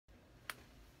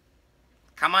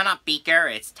Come on up, Beaker.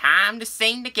 It's time to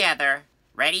sing together.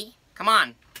 Ready? Come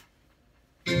on.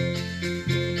 You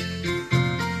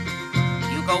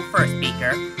go first,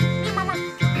 Beaker.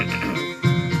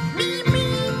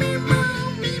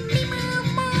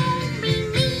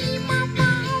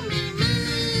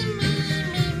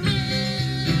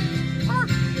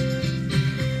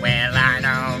 Well, I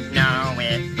don't know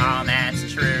if all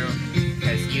that's true,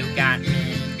 'cause you got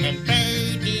me, and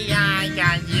baby, I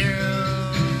got you.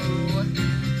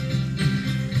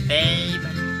 Babe,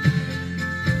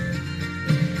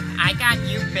 I got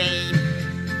you, babe.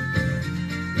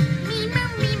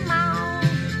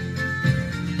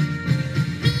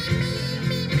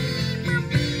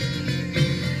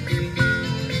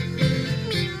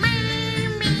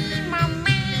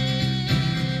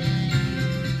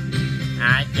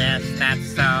 I guess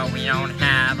that's so we don't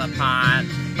have a pot,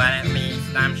 but at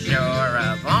least I'm sure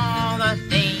of all the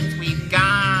things we've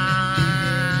got.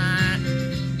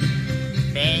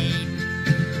 Babe,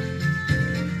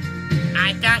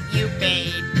 I got you,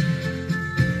 babe.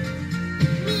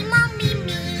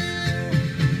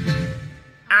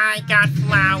 I got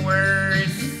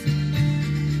flowers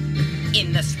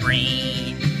in the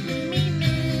spring.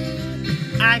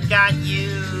 I got you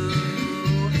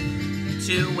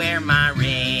to wear my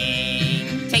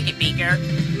ring. Take it, Beaker.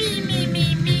 Me, me,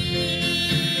 me, me.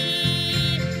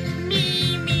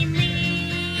 Me, me, me.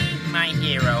 My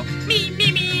hero. Me,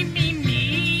 me, me, me, me.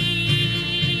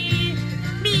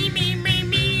 Me, me, me,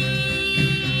 me.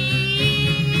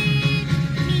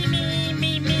 Me, me,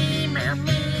 me, me, me, me,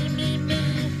 me, me.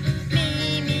 Me,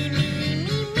 me,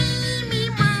 me, me,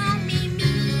 me,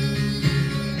 me.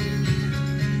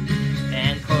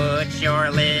 Then put your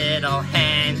little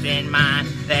hands in mine.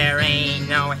 There ain't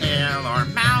no hill or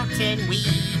mountain we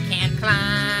can't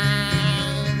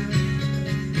climb.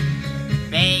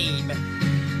 Babe,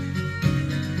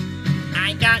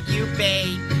 I got you,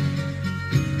 babe.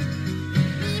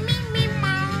 Me, me, me,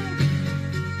 mom.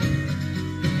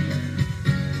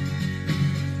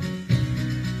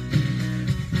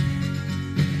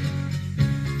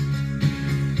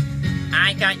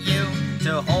 I got you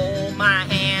to hold my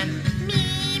hand.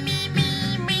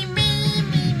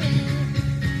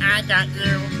 I got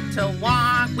you to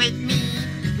walk with me.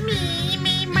 Me,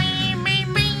 me, me, me,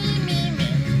 me, me, me.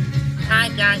 I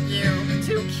got you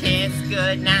to kiss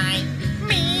goodnight.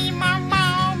 Me,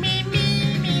 mama, me,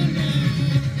 me, me, me.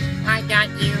 I got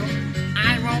you,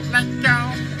 I won't let go.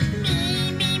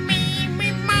 Me, me, me,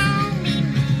 me, mama, me,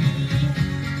 me.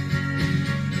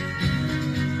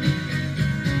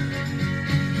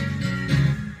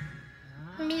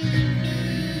 Me, me,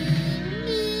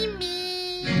 me, me.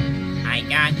 I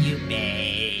got you,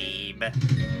 babe.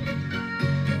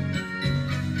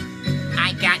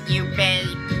 I got you,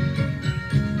 babe.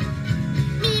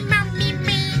 Me, mommy,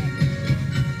 me.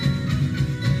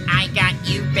 I got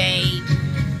you, babe.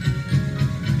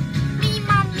 Me,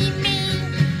 mommy, me.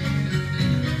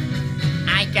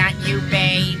 I got you,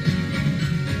 babe.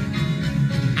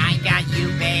 I got you,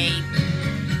 babe.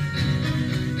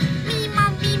 Me,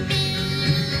 mommy, me.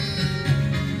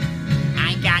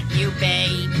 I got you,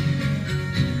 babe.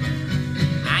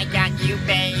 I got you,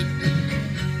 babe.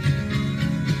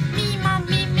 Me,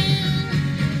 mommy, me.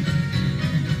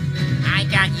 I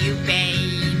got you,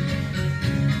 babe.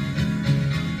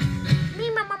 Me,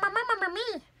 mama,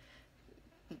 me.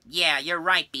 Yeah, you're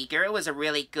right, Beaker. It was a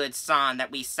really good song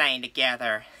that we sang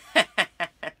together. Me,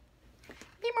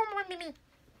 mama, me.